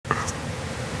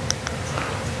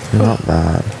Not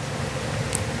bad.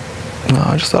 No,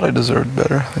 I just thought I deserved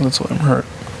better. I think that's why I'm hurt.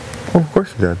 Oh, of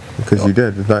course you did. Because you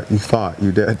did. You thought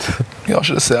you did. Y'all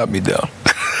should have sat me down.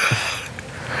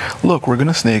 Look, we're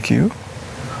gonna snake you,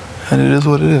 and it is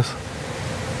what it is.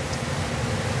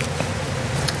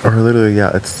 Or literally,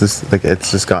 yeah, it's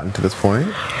just gotten to this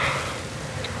point.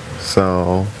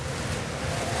 So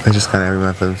they just kind of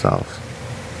everyone for themselves.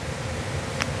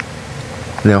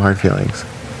 No hard feelings.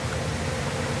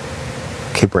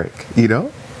 Okay, break. You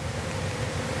know?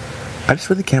 I just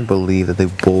really can't believe that they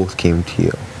both came to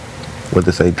you with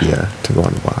this idea to go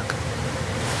on the block.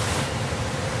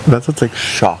 That's what's like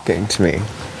shocking to me.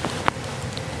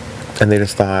 And they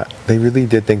just thought, they really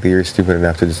did think that you're stupid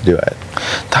enough to just do it.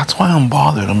 That's why I'm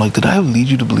bothered. I'm like, did I lead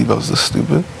you to believe I was this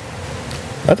stupid?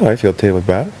 That's how I feel too with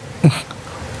Beth.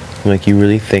 I'm like, you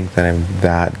really think that I'm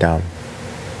that dumb?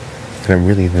 That I'm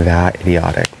really that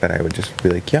idiotic that I would just be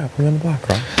like, yeah, put me on the block,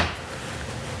 bro.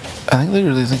 I think they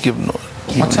really think you have no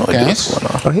idea what's going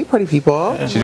on. Oh, hey, party people.